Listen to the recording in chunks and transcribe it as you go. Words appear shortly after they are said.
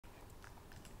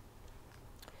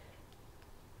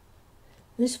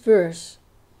This verse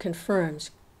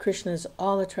confirms Krishna's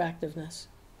all-attractiveness.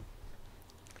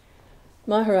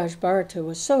 Maharaj Bharata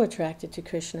was so attracted to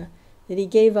Krishna that he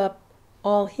gave up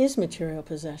all his material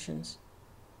possessions.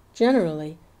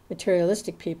 Generally,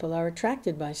 materialistic people are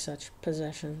attracted by such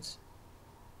possessions.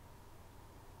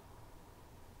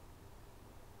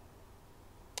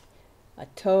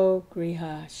 Ato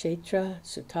griha kshetra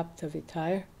sutapta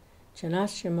vitaya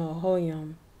janashyamo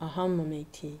hoyam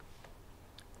ahamameti.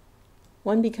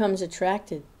 One becomes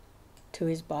attracted to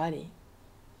his body,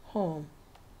 home,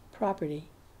 property,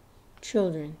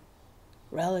 children,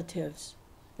 relatives,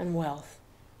 and wealth.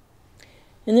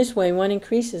 In this way, one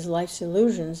increases life's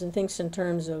illusions and thinks in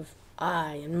terms of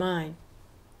I and mine.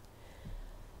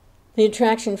 The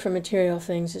attraction for material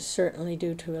things is certainly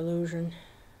due to illusion.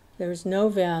 There is no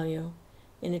value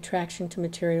in attraction to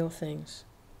material things,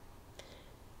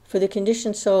 for the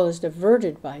conditioned soul is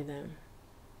diverted by them.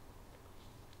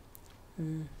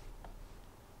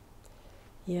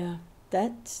 Yeah,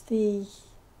 that's the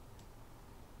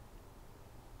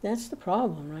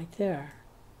problem right there.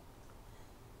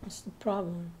 That's the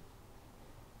problem.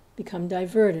 Become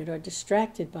diverted or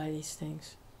distracted by these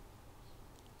things.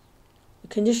 The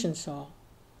conditioned soul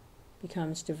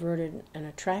becomes diverted and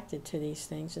attracted to these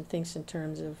things and thinks in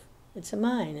terms of, it's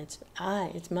mine, it's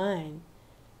I, it's mine.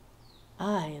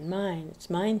 I and mine, it's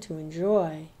mine to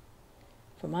enjoy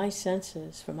for my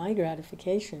senses, for my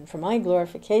gratification, for my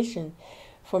glorification,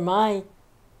 for my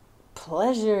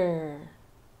pleasure.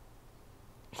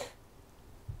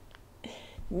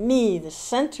 Me, the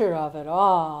center of it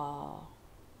all.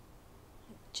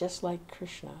 Just like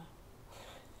Krishna.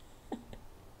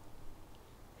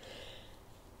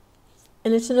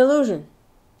 And it's an illusion.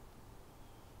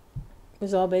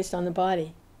 It's all based on the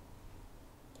body.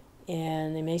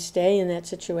 And they may stay in that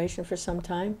situation for some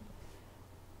time,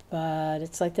 but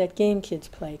it's like that game kids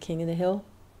play, King of the Hill.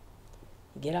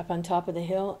 You get up on top of the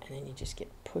hill, and then you just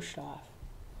get pushed off.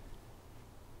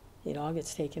 It all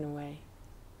gets taken away.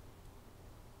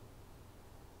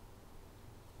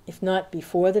 If not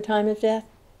before the time of death,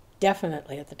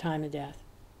 definitely at the time of death.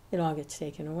 It all gets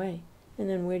taken away. And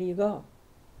then where do you go?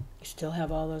 You still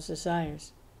have all those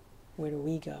desires. Where do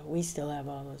we go? We still have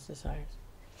all those desires.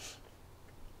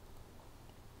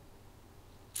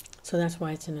 So that's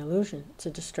why it's an illusion. It's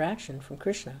a distraction from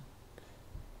Krishna.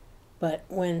 But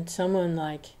when someone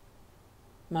like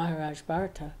Maharaj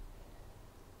Bharata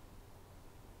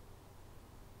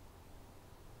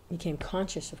became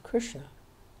conscious of Krishna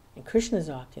and Krishna's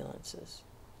opulences,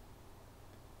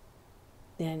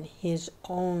 then his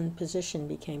own position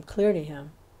became clear to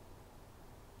him,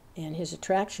 and his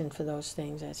attraction for those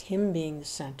things as him being the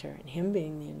center and him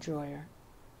being the enjoyer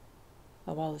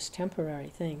of all his temporary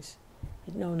things,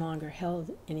 it no longer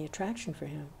held any attraction for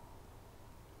him.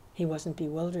 He wasn't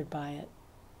bewildered by it.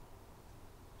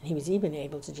 And he was even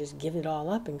able to just give it all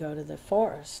up and go to the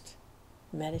forest,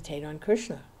 meditate on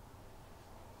Krishna.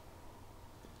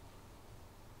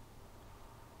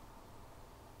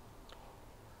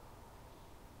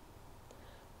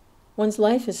 One's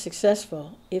life is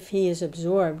successful if he is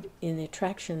absorbed in the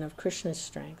attraction of Krishna's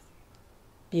strength,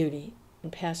 beauty,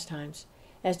 and pastimes,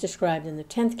 as described in the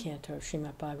 10th canto of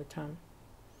Srimad Bhagavatam.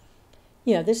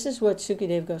 Yeah, this is what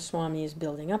Sukadeva Goswami is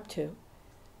building up to.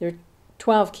 There are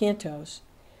 12 cantos.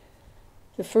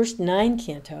 The first 9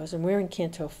 cantos, and we're in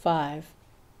Canto 5,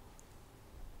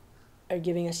 are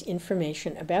giving us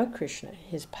information about Krishna,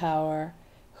 his power,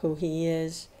 who he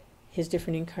is, his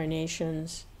different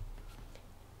incarnations,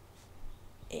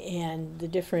 and the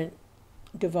different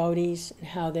devotees and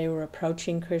how they were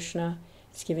approaching Krishna.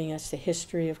 It's giving us the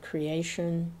history of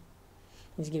creation.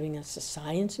 He's giving us the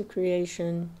science of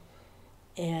creation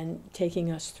and taking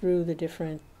us through the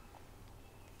different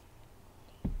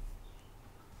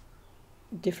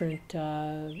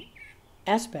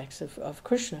aspects of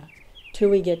Krishna till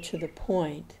we get to the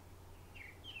point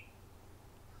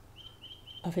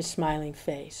of his smiling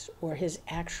face or his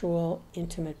actual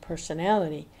intimate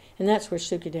personality. And that's where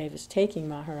Sukadeva is taking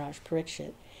Maharaj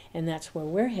Parikshit. And that's where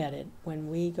we're headed when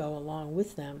we go along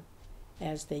with them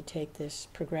as they take this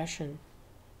progression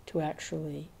to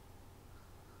actually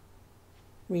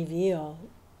reveal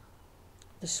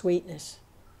the sweetness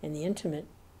and the intimate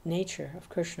nature of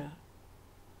Krishna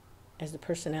as the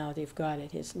personality of God,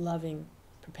 at his loving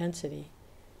propensity.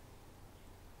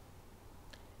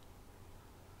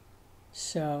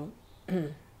 So,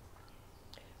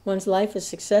 one's life is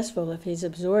successful if he's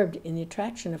absorbed in the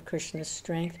attraction of Krishna's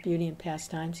strength, beauty, and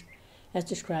pastimes, as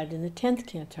described in the 10th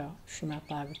canto, Srimad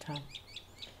Bhagavatam.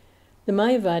 The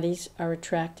Mayavadis are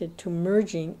attracted to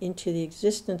merging into the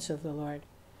existence of the Lord,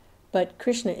 but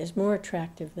Krishna is more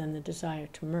attractive than the desire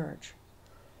to merge.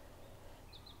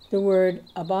 The word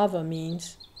abhava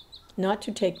means not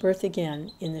to take birth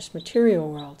again in this material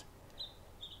world.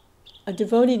 A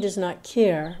devotee does not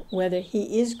care whether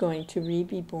he is going to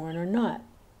be born or not.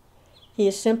 He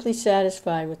is simply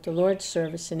satisfied with the Lord's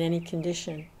service in any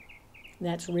condition.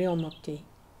 That's real mukti.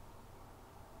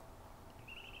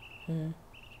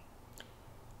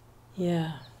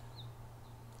 Yeah.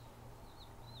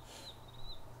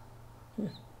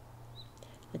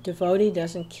 A devotee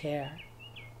doesn't care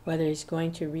whether he's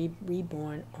going to be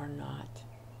reborn or not.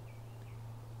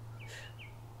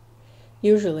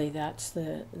 Usually that's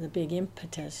the big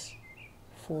impetus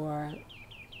for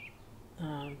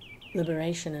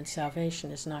liberation and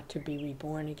salvation, is not to be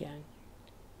reborn again,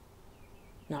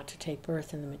 not to take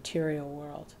birth in the material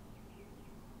world.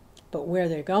 But where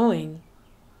they're going,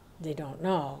 they don't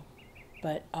know.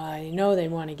 But I know they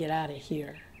want to get out of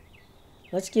here.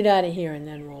 Let's get out of here and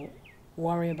then we'll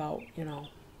worry about,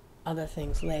 other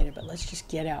things later. But let's just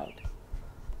get out.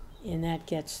 And that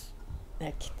gets,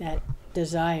 that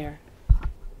desire,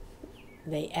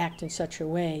 they act in such a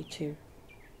way to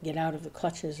get out of the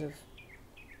clutches of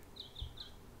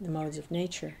the modes of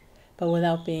nature, but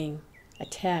without being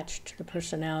attached to the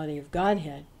personality of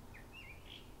Godhead,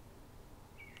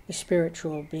 the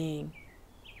spiritual being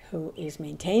who is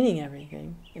maintaining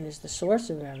everything and is the source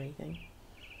of everything.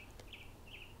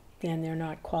 Then they're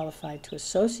not qualified to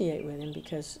associate with him,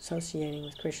 because associating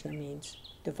with Krishna means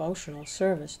devotional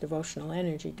service, devotional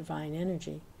energy, divine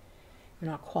energy.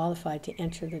 You're not qualified to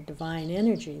enter the divine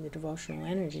energy, the devotional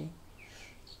energy.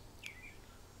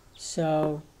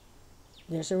 So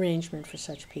there's arrangement for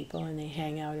such people, and they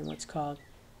hang out in what's called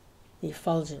the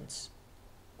effulgence,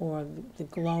 or the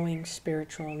glowing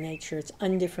spiritual nature. It's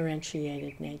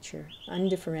undifferentiated nature,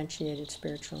 undifferentiated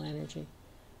spiritual energy.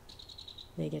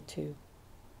 They get to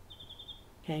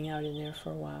hang out in there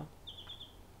for a while.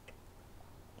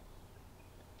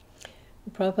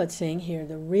 Prabhupada's saying here,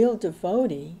 the real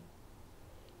devotee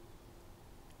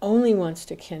only wants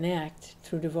to connect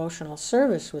through devotional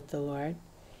service with the Lord,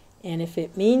 and if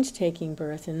it means taking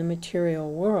birth in the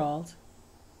material world,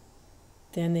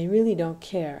 then they really don't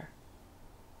care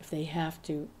if they have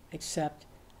to accept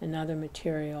another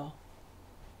material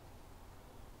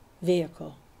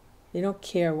vehicle. They don't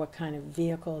care what kind of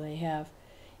vehicle they have.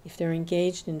 If they're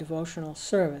engaged in devotional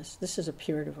service, this is a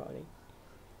pure devotee,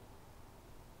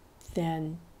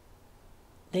 then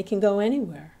they can go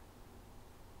anywhere,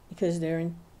 because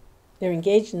they're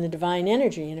engaged in the divine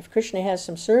energy. And if Krishna has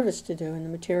some service to do in the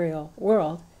material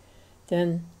world,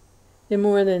 then they're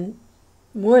more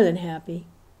than happy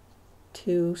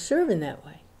to serve in that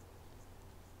way.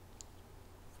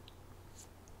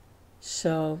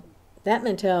 So that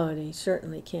mentality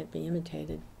certainly can't be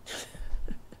imitated.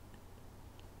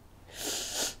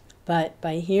 But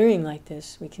by hearing like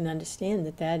this, we can understand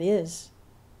that that is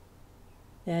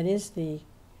the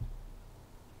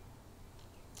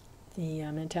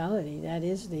mentality, that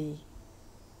is the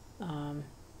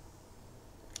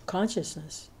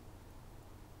consciousness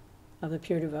of the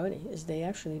pure devotee, is they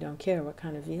actually don't care what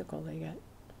kind of vehicle they get,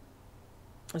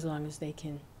 as long as they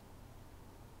can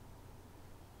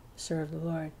serve the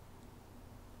Lord.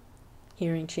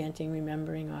 Hearing, chanting,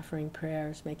 remembering, offering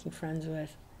prayers, making friends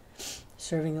with,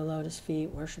 serving the lotus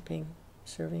feet, worshiping,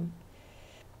 serving,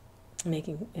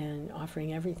 making and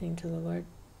offering everything to the Lord.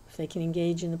 If they can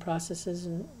engage in the processes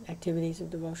and activities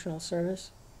of devotional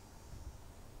service,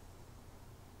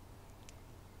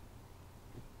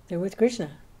 they're with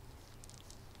Krishna.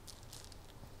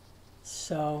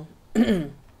 So,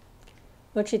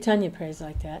 Lord Chaitanya prays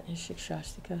like that in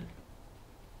Shikshastika.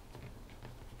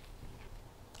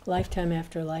 Lifetime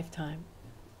after lifetime,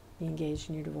 be engaged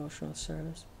in your devotional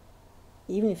service.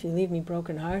 Even if you leave me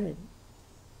broken-hearted,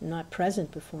 not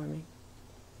present before me,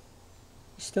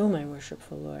 you're still my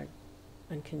worshipful Lord,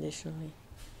 unconditionally.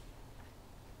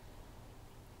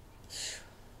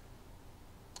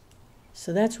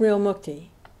 So that's real mukti.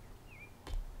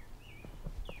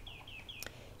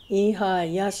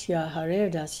 Iha yasya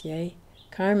haredasye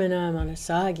karmana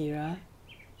manasagira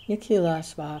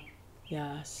nikhilasvap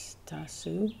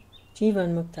yastasu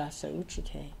jivan muktasa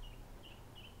uchite.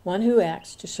 One who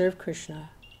acts to serve Krishna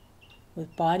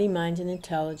with body, mind, and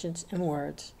intelligence and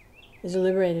words is a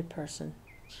liberated person,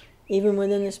 even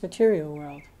within this material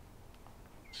world.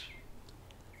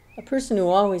 A person who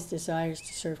always desires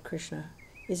to serve Krishna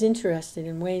is interested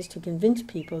in ways to convince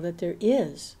people that there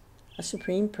is a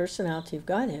Supreme Personality of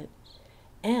Godhead,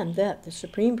 and that the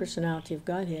Supreme Personality of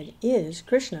Godhead is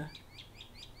Krishna.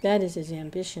 That is his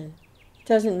ambition. It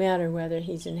doesn't matter whether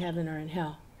he's in heaven or in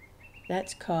hell.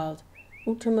 That's called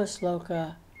Uttama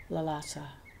Sloka Lalasa.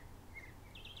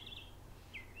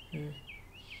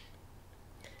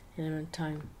 And one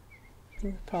time, I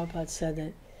think Prabhupada said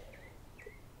that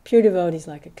pure devotees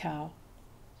like a cow.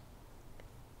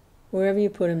 Wherever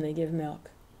you put them, they give milk.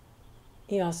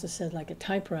 He also said like a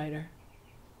typewriter.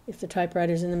 If the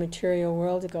typewriter's in the material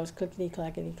world, it goes clickety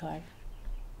clackety clack.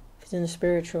 If it's in the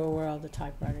spiritual world, the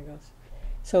typewriter goes.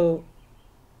 So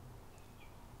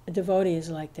a devotee is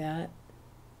like that.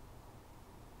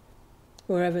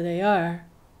 Wherever they are,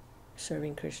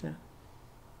 serving Krishna.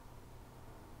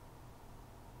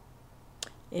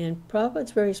 And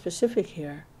Prabhupada's very specific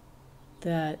here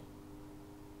that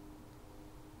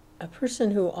a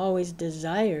person who always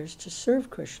desires to serve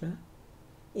Krishna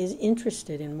is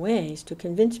interested in ways to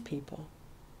convince people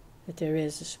that there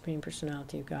is the Supreme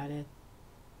Personality of Godhead.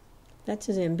 That's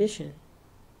his ambition.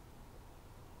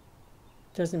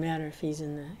 Doesn't matter if he's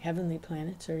in the heavenly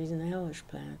planets or he's in the hellish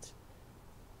planets.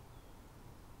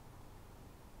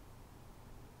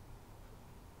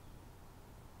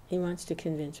 He wants to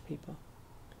convince people.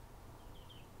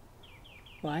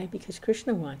 Why? Because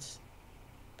Krishna wants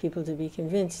people to be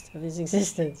convinced of his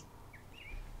existence.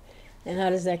 And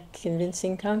how does that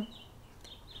convincing come?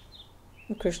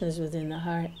 Well, Krishna is within the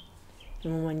heart.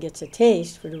 And when one gets a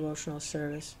taste for devotional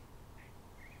service,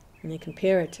 and they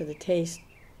compare it to the taste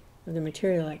of the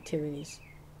material activities,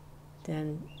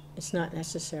 then it's not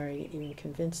necessary to even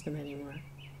convince them anymore.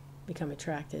 Become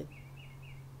attracted.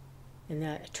 And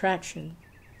that attraction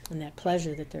and that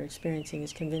pleasure that they're experiencing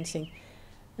is convincing.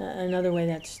 Another way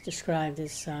that's described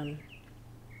is,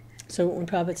 so when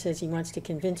Prabhupada says he wants to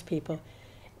convince people,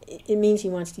 it means he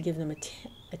wants to give them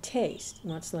a taste. He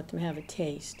wants to let them have a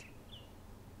taste.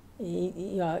 He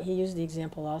used the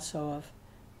example also of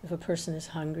if a person is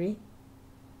hungry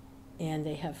and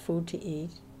they have food to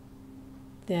eat,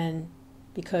 then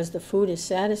because the food is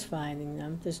satisfying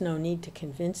them, there's no need to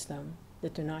convince them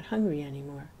that they're not hungry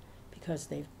anymore, because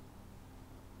the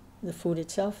food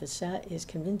itself is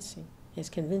convincing. Has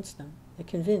convinced them. They're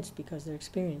convinced because they're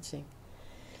experiencing.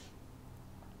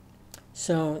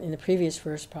 So in the previous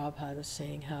verse, Prabhupada was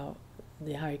saying how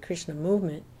the Hare Krishna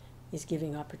movement is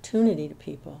giving opportunity to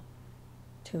people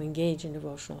to engage in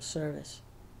devotional service,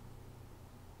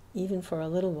 even for a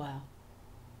little while,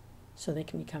 so they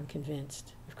can become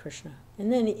convinced of Krishna. And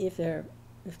then if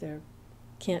they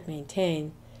can't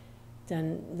maintain,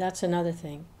 then that's another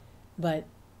thing. But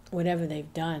whatever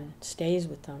they've done stays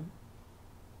with them.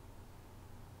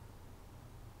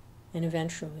 And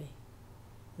eventually,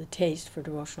 the taste for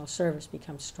devotional service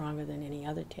becomes stronger than any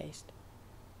other taste.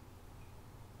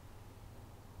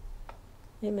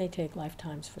 It may take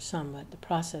lifetimes for some, but the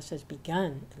process has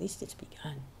begun. At least it's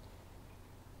begun.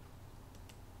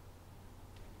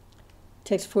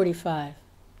 Text 45.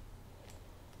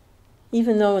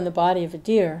 Even though in the body of a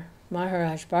deer,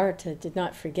 Maharaj Bharata did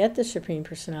not forget the Supreme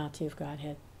Personality of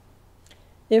Godhead.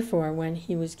 Therefore, when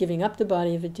he was giving up the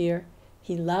body of a deer,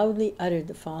 he loudly uttered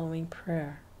the following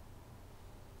prayer.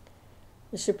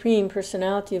 The Supreme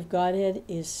Personality of Godhead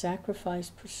is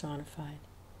sacrifice personified.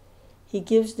 He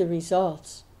gives the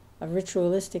results of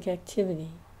ritualistic activity.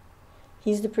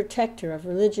 He's the protector of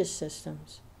religious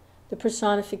systems, the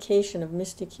personification of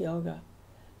mystic yoga,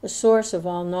 the source of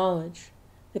all knowledge,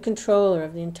 the controller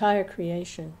of the entire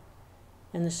creation,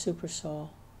 and the supersoul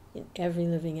in every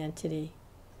living entity.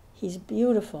 He's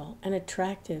beautiful and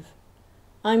attractive.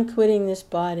 I'm quitting this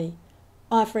body,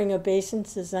 offering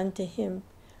obeisances unto him,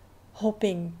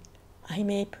 hoping I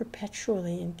may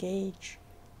perpetually engage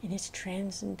in his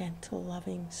transcendental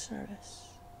loving service.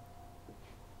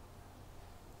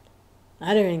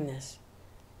 Uttering this,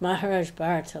 Maharaj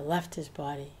Bharata left his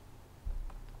body.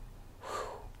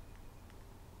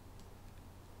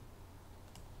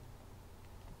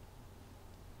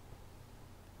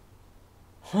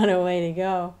 What a way to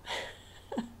go.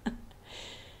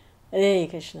 Hare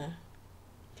Krishna.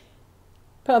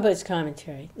 Prabhupada's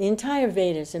commentary. The entire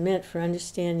Vedas are meant for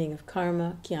understanding of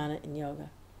karma, jnana, and yoga.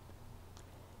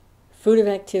 Fruit of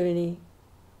activity,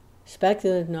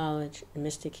 speculative knowledge, and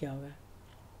mystic yoga.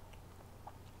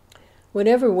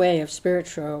 Whatever way of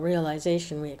spiritual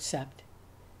realization we accept,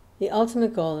 the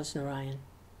ultimate goal is Narayan,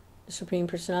 the Supreme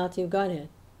Personality of Godhead.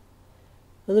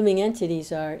 The living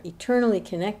entities are eternally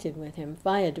connected with him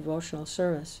via devotional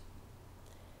service.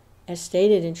 As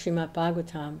stated in Srimad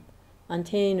Bhagavatam,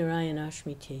 Ante Narayana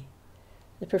Shmiti,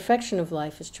 the perfection of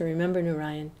life is to remember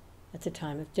Narayan at the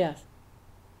time of death.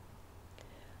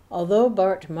 Although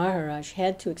Bharat Maharaj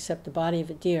had to accept the body of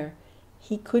a deer,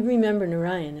 he could remember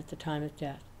Narayan at the time of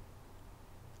death.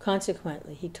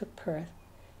 Consequently, he took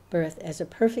birth as a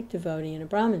perfect devotee in a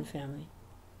Brahmin family.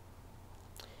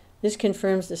 This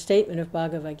confirms the statement of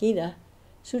Bhagavad Gita,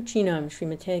 Suchinam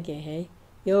Srimate Gehe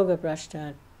Yoga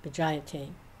Brashta Vijayate.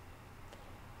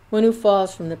 One who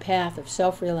falls from the path of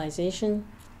self-realization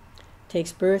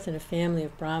takes birth in a family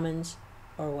of Brahmins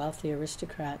or wealthy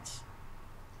aristocrats.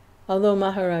 Although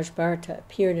Maharaj Bharata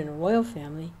appeared in a royal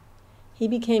family, he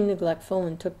became neglectful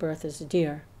and took birth as a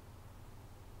deer.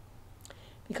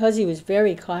 Because he was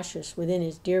very cautious within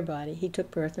his deer body, he took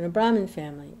birth in a Brahmin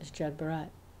family as Jad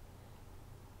Bharat.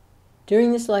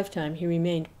 During this lifetime, he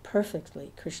remained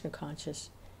perfectly Krishna conscious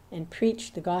and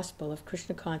preached the gospel of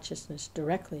Krishna consciousness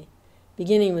directly,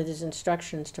 beginning with his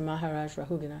instructions to Maharaj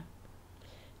Rahugana.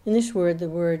 In this word, the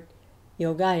word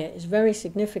Yogaya is very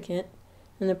significant,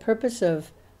 and the purpose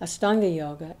of Astanga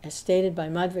Yoga, as stated by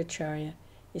Madhvacharya,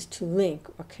 is to link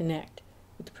or connect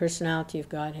with the personality of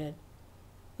Godhead.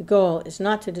 The goal is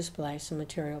not to display some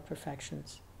material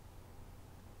perfections.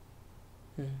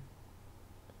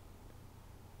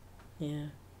 Yeah.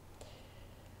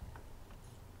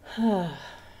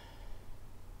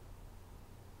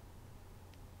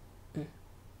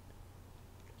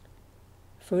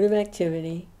 Fruit of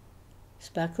activity,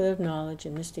 speculative knowledge,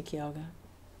 and mystic yoga.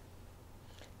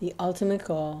 The ultimate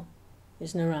goal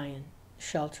is Narayan, the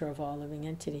shelter of all living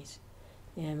entities.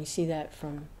 And we see that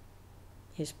from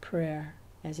his prayer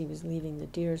as he was leaving the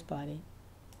deer's body.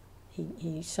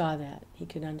 He saw that. He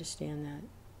could understand that.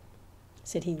 He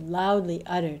said he loudly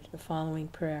uttered the following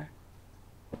prayer.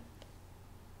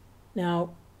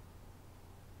 Now,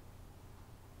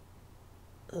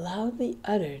 loudly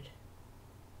uttered.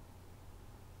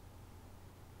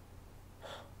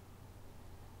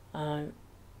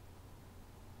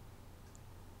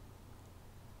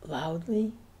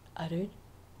 Loudly uttered?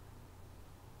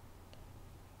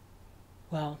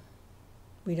 Well,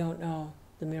 we don't know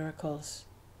the miracles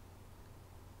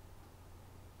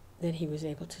that he was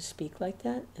able to speak like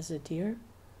that as a deer,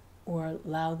 or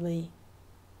loudly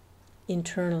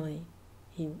internally,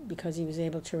 because he was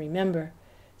able to remember,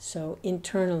 so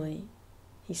internally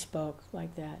he spoke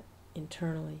like that,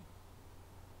 internally.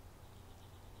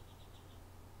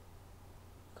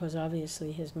 Because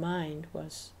obviously his mind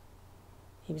was,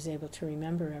 he was able to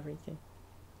remember everything.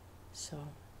 So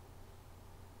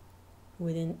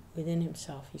within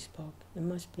himself he spoke. It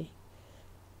must be.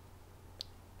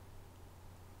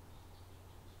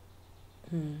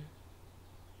 And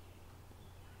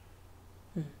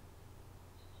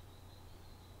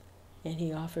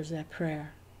he offers that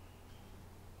prayer.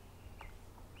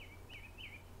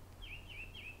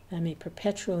 I may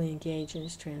perpetually engage in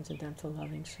his transcendental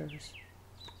loving service.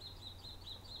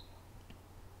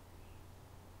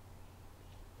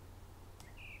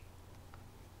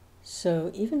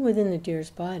 So even within the deer's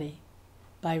body,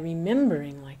 by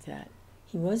remembering like that,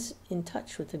 he was in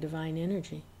touch with the divine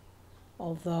energy.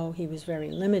 Although he was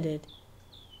very limited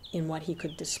in what he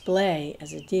could display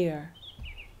as a deer,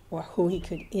 or who he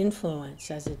could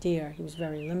influence as a deer, he was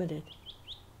very limited.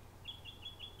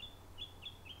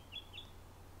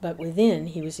 But within,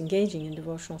 he was engaging in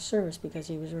devotional service because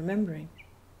he was remembering.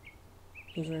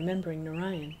 He was remembering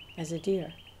Narayan as a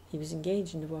deer. He was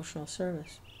engaged in devotional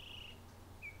service.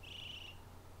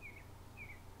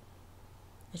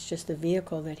 It's just the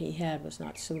vehicle that he had was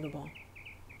not suitable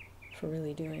for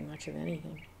really doing much of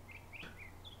anything.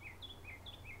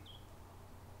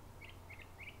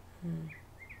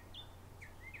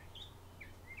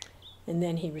 And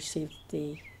then he received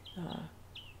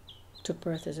took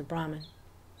birth as a Brahmin.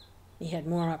 He had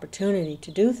more opportunity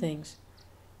to do things,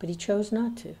 but he chose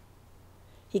not to.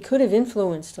 He could have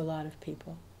influenced a lot of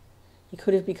people. He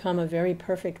could have become a very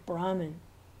perfect Brahmin,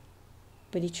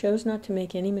 but he chose not to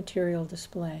make any material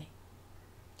display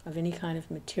of any kind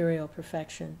of material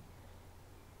perfection,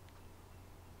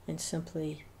 and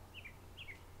simply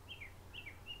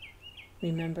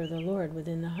remember the Lord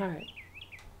within the heart.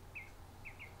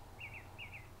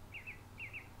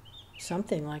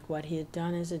 Something like what he had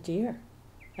done as a deer.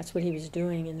 That's what he was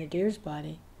doing in the deer's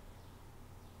body.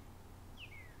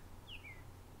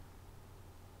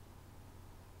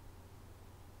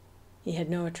 He had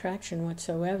no attraction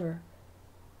whatsoever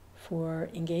for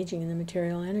engaging in the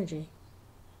material energy.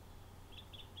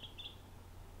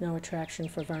 No attraction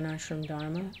for varnashram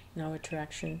dharma, no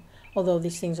attraction, although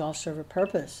these things all serve a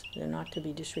purpose, they're not to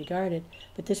be disregarded,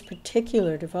 but this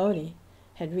particular devotee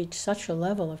had reached such a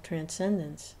level of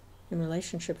transcendence in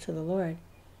relationship to the Lord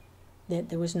that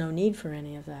there was no need for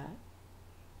any of that.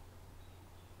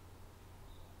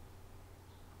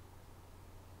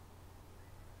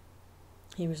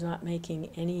 He was not making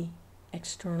any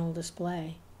external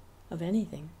display of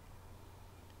anything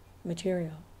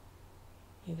material.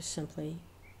 He was simply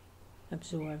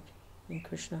absorbed in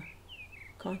Krishna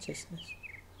consciousness.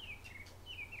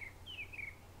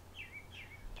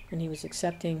 And he was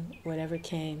accepting whatever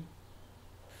came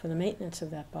for the maintenance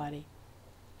of that body.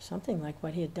 something like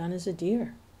what he had done as a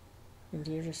deer. And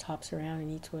deer just hops around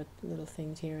and eats what little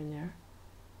things here and there.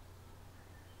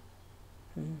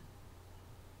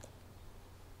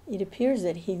 It appears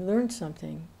that he learned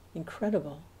something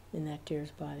incredible in that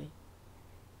deer's body.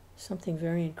 Something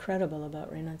very incredible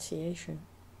about renunciation.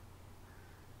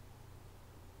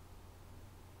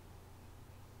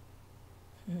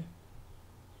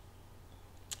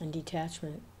 And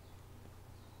detachment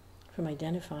from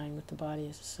identifying with the body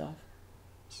as a self.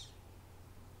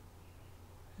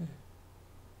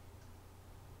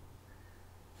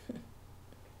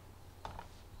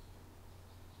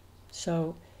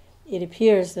 So it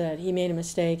appears that he made a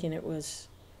mistake, and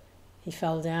he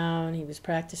fell down, he was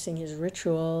practicing his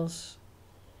rituals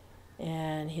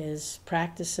and his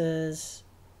practices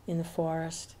in the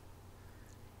forest.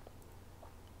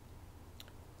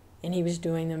 And he was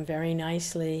doing them very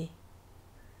nicely.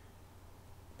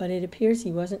 But it appears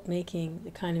he wasn't making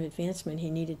the kind of advancement he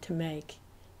needed to make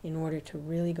in order to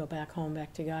really go back home,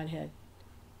 back to Godhead.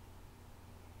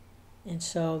 And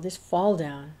so this fall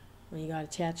down, when he got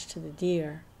attached to the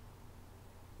deer,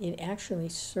 it actually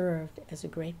served as a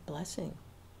great blessing.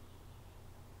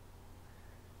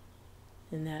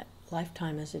 And that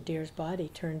lifetime as a deer's body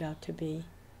turned out to be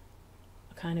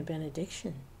a kind of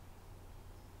benediction.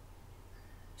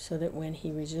 So that when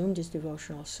he resumed his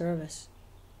devotional service,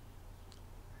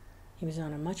 he was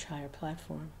on a much higher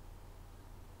platform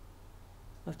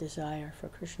of desire for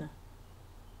Krishna.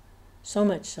 So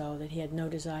much so that he had no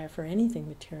desire for anything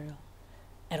material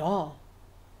at all.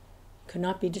 Could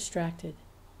not be distracted,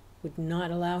 would not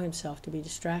allow himself to be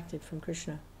distracted from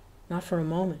Krishna, not for a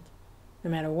moment, no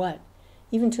matter what,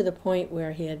 even to the point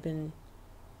where he had been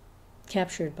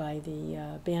captured by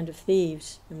the band of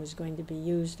thieves and was going to be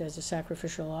used as a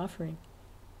sacrificial offering.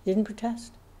 Didn't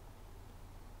protest.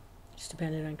 Just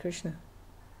depended on Krishna.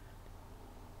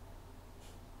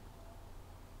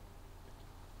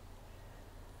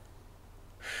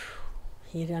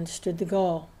 He had understood the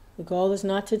goal. The goal is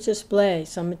not to display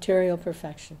some material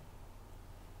perfection.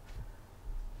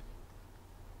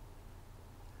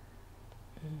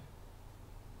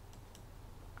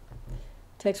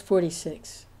 Text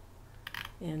 46.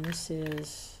 And this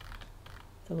is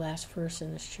the last verse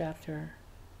in this chapter.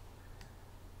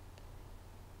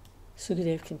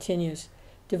 Sukadeva continues,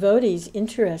 devotees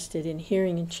interested in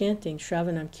hearing and chanting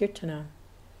Shravanam Kirtanam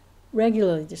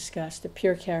regularly discuss the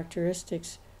pure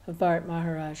characteristics of Bharat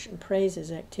Maharaj and praise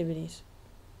his activities.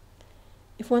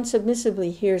 If one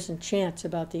submissively hears and chants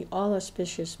about the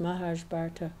all-auspicious Maharaj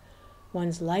Bharata,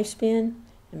 one's lifespan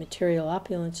and material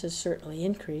opulences certainly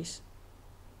increase.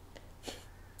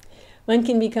 One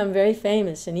can become very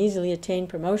famous and easily attain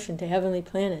promotion to heavenly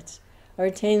planets, or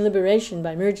attain liberation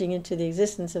by merging into the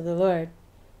existence of the Lord.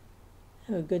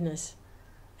 Oh, goodness.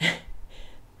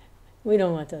 We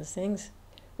don't want those things.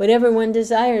 Whatever one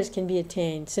desires can be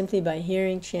attained simply by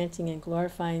hearing, chanting, and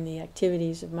glorifying the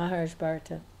activities of Maharaj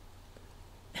Bharata.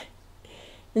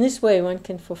 In this way, one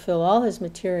can fulfill all his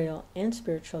material and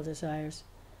spiritual desires.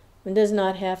 One does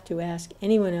not have to ask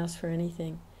anyone else for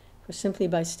anything, for simply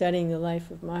by studying the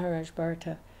life of Maharaj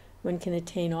Bharata, one can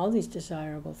attain all these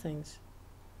desirable things.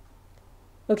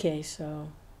 Okay,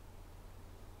 so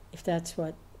if that's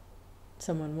what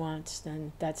someone wants,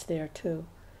 then that's there too.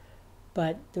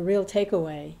 But the real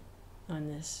takeaway on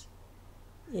this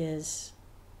is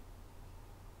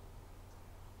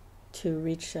to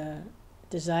reach a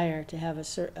desire to have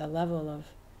a level of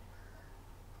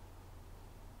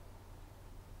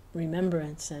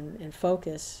remembrance and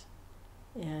focus,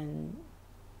 and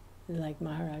like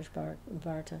Maharaj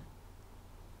Bharata.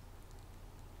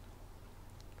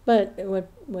 But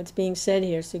what's being said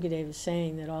here, Sukadeva is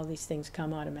saying that all these things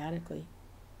come automatically.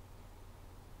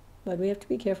 But we have to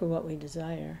be careful what we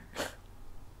desire.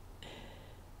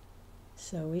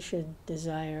 So we should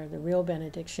desire the real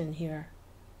benediction here,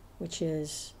 which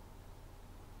is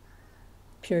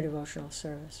pure devotional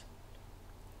service.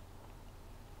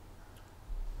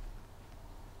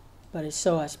 But it's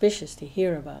so auspicious to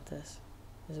hear about this,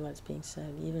 is what's being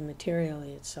said. Even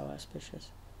materially, it's so auspicious.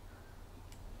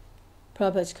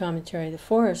 Prabhupada's commentary, the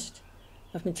forest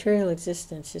of material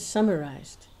existence is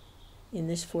summarized in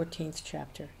this 14th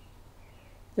chapter.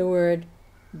 The word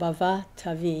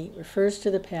bhavatavi refers to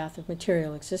the path of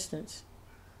material existence.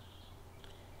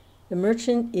 The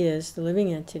merchant is the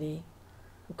living entity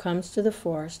who comes to the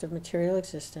forest of material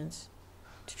existence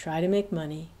to try to make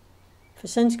money for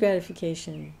sense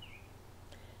gratification.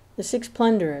 The six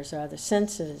plunderers are the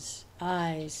senses,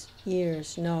 eyes,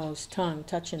 ears, nose, tongue,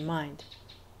 touch, and mind.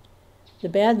 The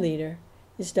bad leader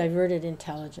is diverted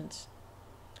intelligence.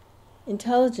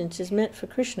 Intelligence is meant for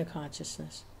Krishna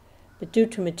consciousness, But due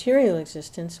to material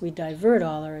existence, we divert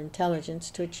all our intelligence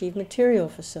to achieve material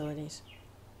facilities.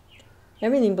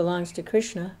 Everything belongs to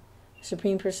Krishna, the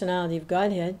Supreme Personality of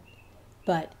Godhead,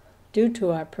 but due to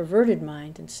our perverted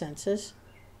mind and senses,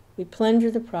 we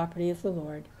plunder the property of the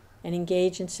Lord and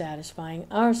engage in satisfying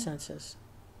our senses.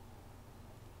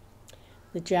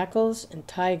 The jackals and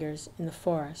tigers in the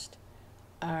forest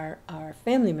are our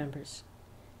family members,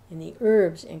 and the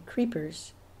herbs and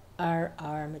creepers are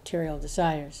our material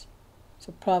desires.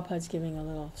 So Prabhupada's giving a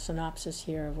little synopsis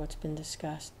here of what's been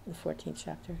discussed in the 14th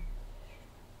chapter.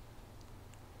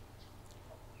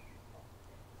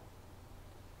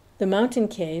 The mountain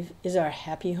cave is our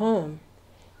happy home,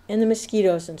 and the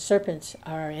mosquitoes and serpents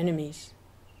are our enemies.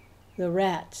 The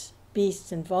rats,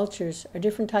 beasts, and vultures are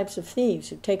different types of thieves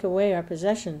who take away our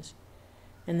possessions,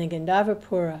 and the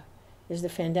Gandharvapura is the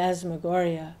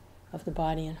phantasmagoria of the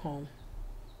body and home.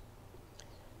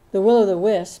 The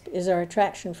will-o'-the-wisp is our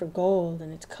attraction for gold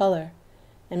and its color,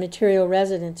 and material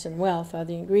residence and wealth are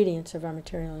the ingredients of our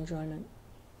material enjoyment.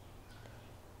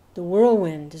 The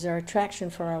whirlwind is our attraction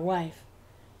for our wife,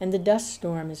 and the dust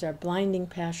storm is our blinding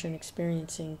passion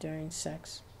experiencing during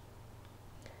sex.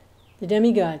 The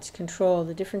demigods control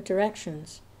the different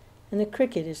directions, and the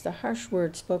cricket is the harsh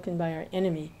word spoken by our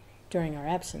enemy during our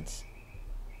absence.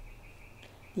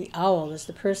 The owl is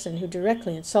the person who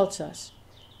directly insults us,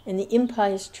 and the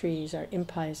impious trees are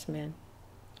impious men.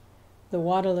 The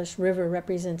waterless river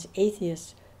represents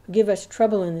atheists who give us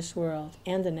trouble in this world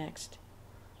and the next.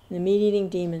 And the meat-eating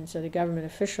demons are the government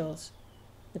officials.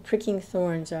 The pricking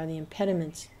thorns are the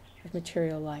impediments of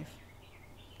material life.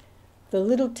 The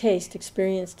little taste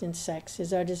experienced in sex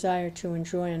is our desire to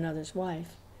enjoy another's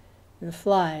wife, and the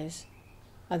flies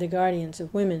are the guardians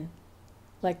of women,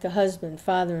 like the husband,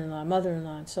 father-in-law,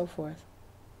 mother-in-law, and so forth.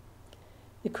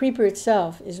 The creeper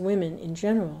itself is women in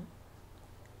general.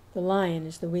 The lion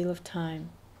is the wheel of time,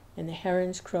 and the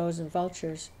herons, crows, and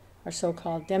vultures are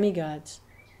so-called demigods,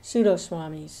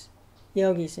 pseudo-swamis,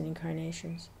 yogis, and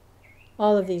incarnations.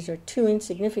 All of these are too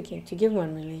insignificant to give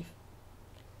one relief.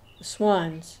 The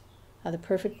swans are the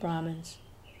perfect Brahmins,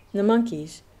 and the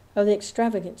monkeys are the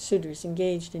extravagant suitors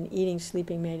engaged in eating,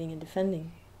 sleeping, mating, and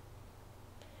defending.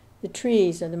 The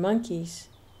trees are the monkeys.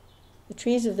 The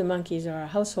trees of the monkeys are our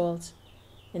households,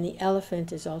 and the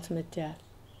elephant is ultimate death.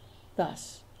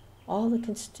 Thus, all the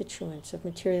constituents of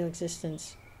material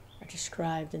existence are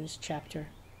described in this chapter.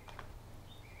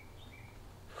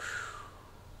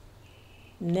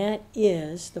 And that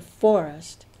is the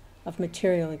forest of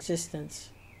material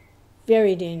existence.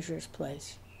 Very dangerous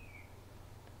place.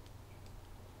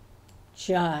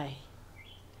 Jai.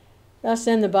 Thus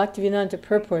end the Bhaktivedanta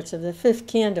purports of the 5th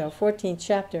Canto, 14th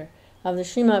chapter of the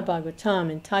Srimad Bhagavatam,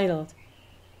 entitled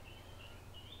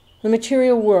The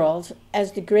Material World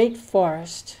as the Great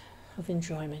Forest of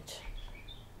Enjoyment.